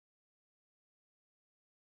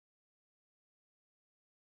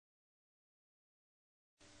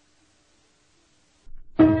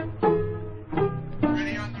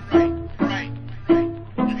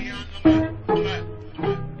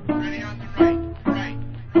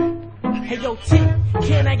Yo, T,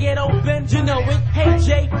 can I get open? You know it. Hey,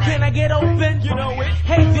 J, can I get open? You know it.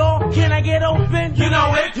 Hey, y'all, can I get open? You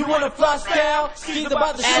know it. You wanna fly style? She's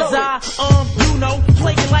about to show it. As I,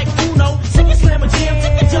 play it like Bono. Take it, slam a jam,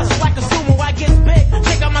 take it just like a sumo. I get big,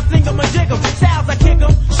 check out my finger, my jig 'em. Styles, I kick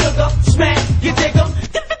 'em. Sugar, smack, you dig 'em.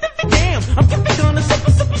 Damn, I'm gonna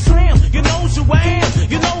super slam. You knows who I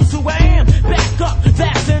am, you knows who I am. Back up,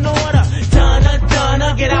 that's in order.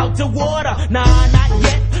 Donna, get out the water. Nah, not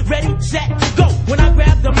yet. Ready, set, go. When I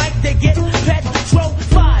grab the mic, they get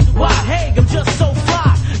petrified. Why, hey, I'm just so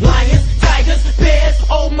fly. Lions, tigers, bears,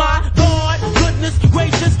 oh my God. Goodness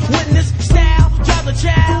gracious, witness style. Drive the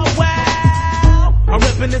child, wow. I'm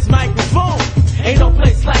ripping this microphone. Ain't no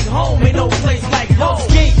place like home, ain't no place like home.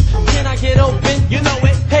 Ski, can I get open? You know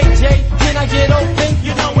it. Hey, Jay, can I get open?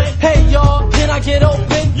 You know it. Hey, y'all, can I get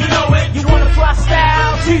open? You know it. You wanna fly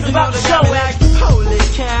style? She's about to show it. Holy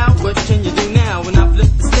cow, what can you do now when I flip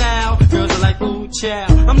the style? Girls are like, ooh, chow.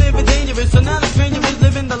 I'm living dangerous, so now the stranger is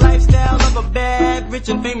living the lifestyle of a bad, rich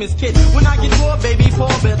and famous kid. When I get bored, baby, fall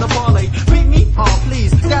better parlay. Beat me, oh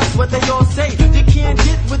please, that's what they all say. You can't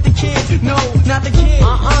get with the kid, no, not the kid.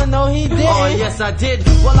 No, he did. Oh, yes, I did.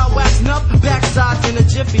 Well, I waxed up, backsides in a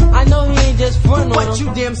jiffy. I know he ain't just front on But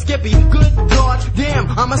you damn skippy. Good God, damn,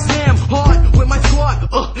 I'ma slam hard with my squad.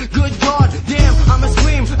 Good God, damn, I'ma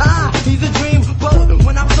scream. He's a dream boat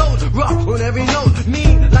when I float, rough on every note,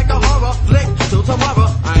 mean like a horror flick. Till tomorrow,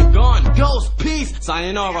 I'm gone. Ghost, peace,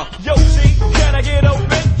 sayonara. Yo, G, can I get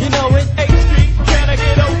open? You know it. HD, can I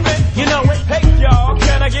get open? You know it. Hey, y'all,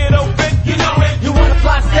 can I get open? You know it. You wanna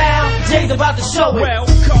fly style? Jay's about to show it. Well,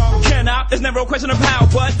 can I? There's never a question of how,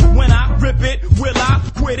 but when I rip it, will I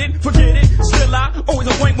quit it, forget it? Still I always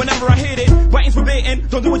a point whenever I hit it. Writing's forbidden,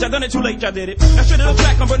 don't do it, y'all done it too late, y'all did it. Now straight to the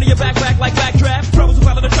track, I'm burning your back like backdraft. Troubles who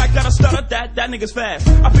follow the track, gotta stutter, that nigga's fast.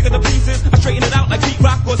 I pick up the pieces, I straighten it out like beat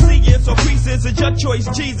rock or see it, or creases, it's your choice,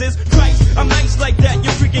 Jesus Christ. I'm nice like that,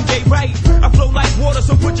 you're freaking gay, right? I flow like water,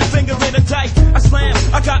 so put your finger in a dike. I slam,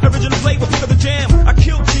 I got original flavor, pick up the jam. I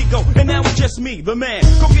killed Chico, and now it's just me, the man.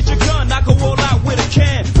 Go get your gun, I go all out with a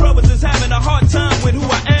can. Brothers is having a hard time with who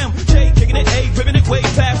I am. Jay kicking it, A, ripping it way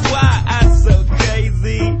past why I'm so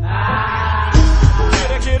crazy. Did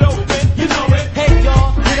I get open? You know it. Hey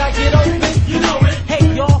y'all, did I get open? You know it.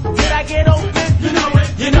 Hey y'all, did I get open? You know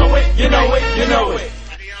it. You know it. You know it. You know it.